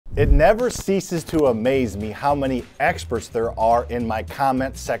It never ceases to amaze me how many experts there are in my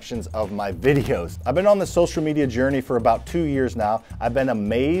comment sections of my videos. I've been on the social media journey for about 2 years now. I've been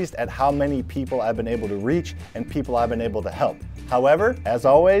amazed at how many people I've been able to reach and people I've been able to help. However, as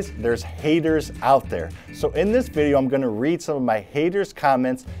always, there's haters out there. So in this video, I'm gonna read some of my haters'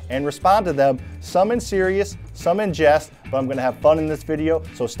 comments and respond to them, some in serious, some in jest, but I'm gonna have fun in this video,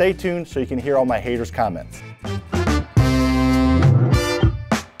 so stay tuned so you can hear all my haters' comments.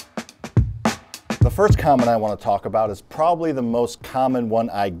 The first comment I want to talk about is probably the most common one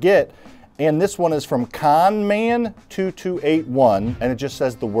I get, and this one is from Conman2281, and it just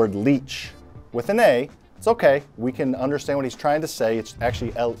says the word leech with an A. It's okay, we can understand what he's trying to say. It's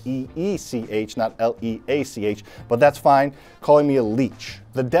actually L-E-E-C-H, not L-E-A-C-H, but that's fine, calling me a leech.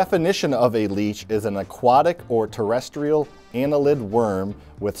 The definition of a leech is an aquatic or terrestrial annelid worm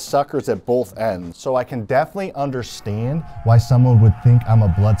with suckers at both ends. So I can definitely understand why someone would think I'm a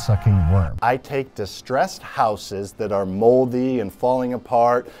blood-sucking worm. I take distressed houses that are moldy and falling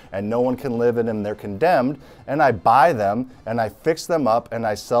apart and no one can live in them, they're condemned, and I buy them and I fix them up and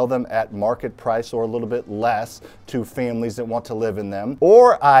I sell them at market price or a little bit less to families that want to live in them.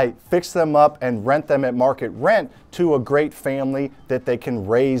 Or I fix them up and rent them at market rent to a great family that they can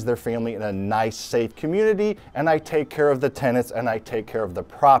raise their family in a nice, safe community, and I take care of the tenants and I take care of the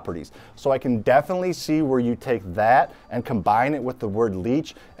properties. So I can definitely see where you take that and combine it with the word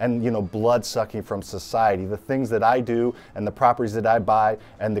leech and, you know, blood sucking from society. The things that I do and the properties that I buy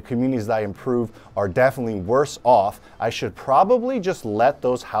and the communities that I improve are definitely worse off. I should probably just let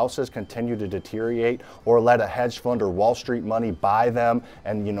those houses continue to deteriorate or let a hedge fund or Wall Street money buy them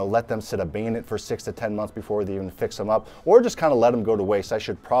and, you know, let them sit abandoned for 6 to 10 months before they even fix them up, or just kind of let them go to waste. I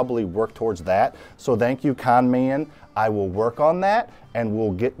should probably work towards that. So thank you, Conman. I will work on that and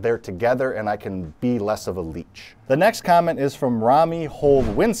we'll get there together and I can be less of a leech. The next comment is from Rami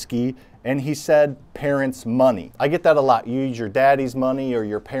Holwinski, and he said, parents' money. I get that a lot. You use your daddy's money or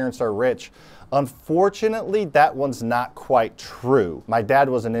your parents are rich. Unfortunately, that one's not quite true. My dad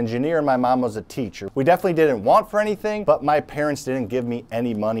was an engineer and my mom was a teacher. We definitely didn't want for anything, but my parents didn't give me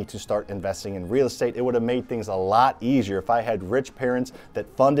any money to start investing in real estate. It would have made things a lot easier if I had rich parents that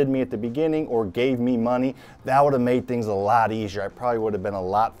funded me at the beginning or gave me money. That would have made things a lot easier. I probably would have been a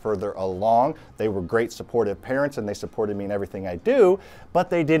lot further along. They were great supportive parents and they supported me in everything I do, but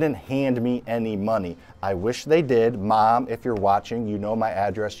they didn't hand me any money. I wish they did. Mom, if you're watching, you know my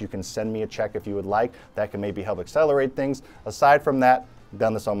address. You can send me a check if you would like. That can maybe help accelerate things. Aside from that, I've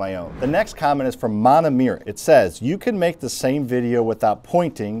done this on my own. The next comment is from Manamir. It says, you can make the same video without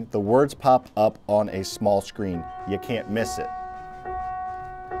pointing. The words pop up on a small screen. You can't miss it.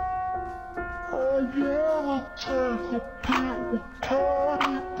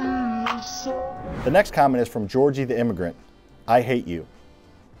 The next comment is from Georgie the Immigrant. I hate you.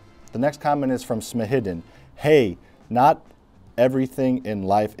 The next comment is from Smahidin. Hey, not everything in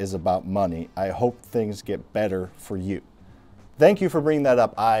life is about money. I hope things get better for you. Thank you for bringing that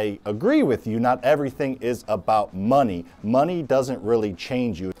up. I agree with you. Not everything is about money. Money doesn't really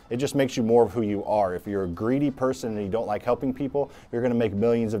change you. It just makes you more of who you are. If you're a greedy person and you don't like helping people, you're going to make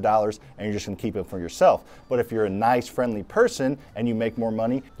millions of dollars and you're just going to keep it for yourself. But if you're a nice, friendly person and you make more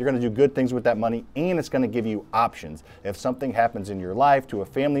money, you're going to do good things with that money and it's going to give you options. If something happens in your life to a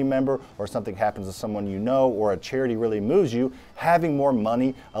family member or something happens to someone you know or a charity really moves you, having more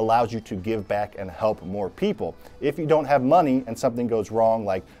money allows you to give back and help more people. If you don't have money and something goes wrong,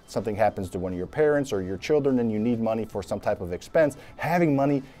 like something happens to one of your parents or your children and you need money for some type of expense, having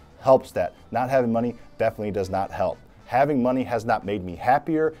money helps that. Not having money definitely does not help. Having money has not made me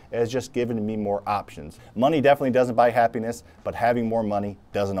happier, it has just given me more options. Money definitely doesn't buy happiness, but having more money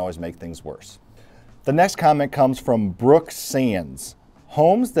doesn't always make things worse. The next comment comes from Brooke Sands.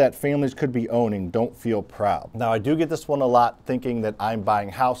 Homes that families could be owning don't feel proud. Now, I do get this one a lot, thinking that I'm buying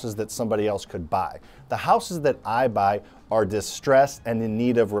houses that somebody else could buy. The houses that I buy are distressed and in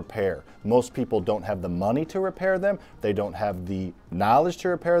need of repair. Most people don't have the money to repair them, they don't have the knowledge to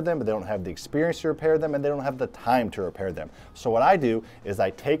repair them, but they don't have the experience to repair them, and they don't have the time to repair them. So what I do is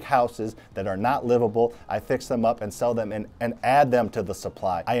I take houses that are not livable, I fix them up and sell them and add them to the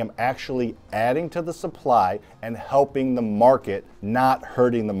supply. I am actually adding to the supply and helping the market, not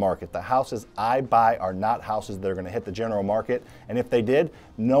hurting the market. The houses I buy are not houses that are going to hit the general market, and if they did,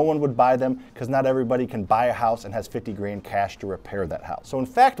 no one would buy them because not everybody can buy a house and has 50 grand cash to repair that house. So in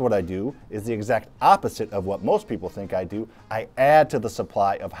fact, what I do is the exact opposite of what most people think I do. I add to the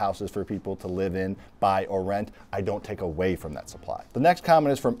supply of houses for people to live in, buy, or rent. I don't take away from that supply. The next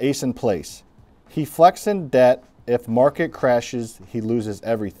comment is from Ace in Place. He flexing debt. If market crashes, he loses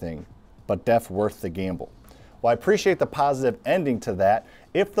everything, but def worth the gamble. Well, I appreciate the positive ending to that,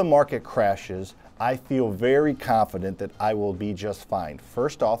 If the market crashes, I feel very confident that I will be just fine.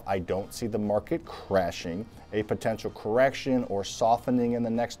 First off, I don't see the market crashing, a potential correction or softening in the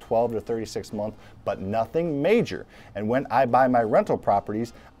next 12 to 36 months, but nothing major. And when I buy my rental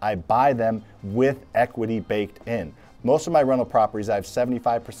properties, I buy them with equity baked in. Most of my rental properties, I have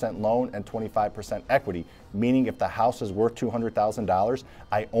 75% loan and 25% equity, meaning if the house is worth $200,000,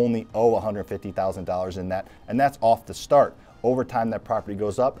 I only owe $150,000 in that, and that's off the start. Over time, that property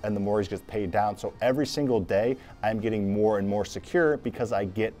goes up and the mortgage gets paid down. So every single day, I'm getting more and more secure because I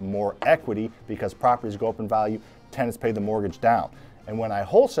get more equity because properties go up in value, tenants pay the mortgage down. And when I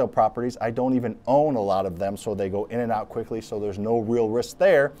wholesale properties, I don't even own a lot of them, so they go in and out quickly, so there's no real risk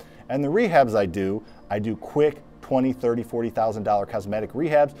there. And the rehabs I do quick $20,000, $30,000, $40,000 cosmetic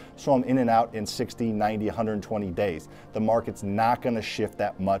rehabs, so I'm in and out in 60, 90, 120 days. The market's not gonna shift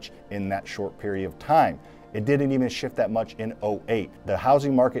that much in that short period of time. It didn't even shift that much in 08. The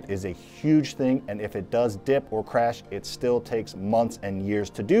housing market is a huge thing, and if it does dip or crash, it still takes months and years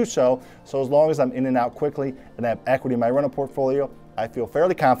to do so. So as long as I'm in and out quickly and I have equity in my rental portfolio, I feel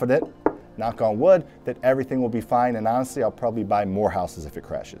fairly confident, knock on wood, that everything will be fine, and honestly, I'll probably buy more houses if it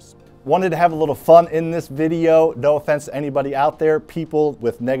crashes. Wanted to have a little fun in this video. No offense to anybody out there. People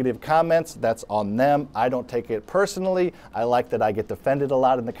with negative comments, that's on them. I don't take it personally. I like that I get defended a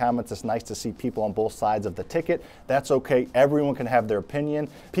lot in the comments. It's nice to see people on both sides of the ticket. That's okay. Everyone can have their opinion.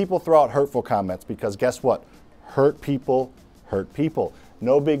 People throw out hurtful comments because guess what? Hurt people hurt people.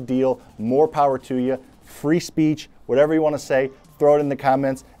 No big deal. More power to you. Free speech, whatever you want to say. Throw it in the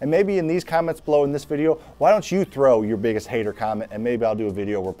comments, and maybe in these comments below in this video, why don't you throw your biggest hater comment, and maybe I'll do a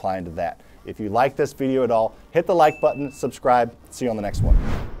video replying to that. If you like this video at all, hit the like button, subscribe, see you on the next one.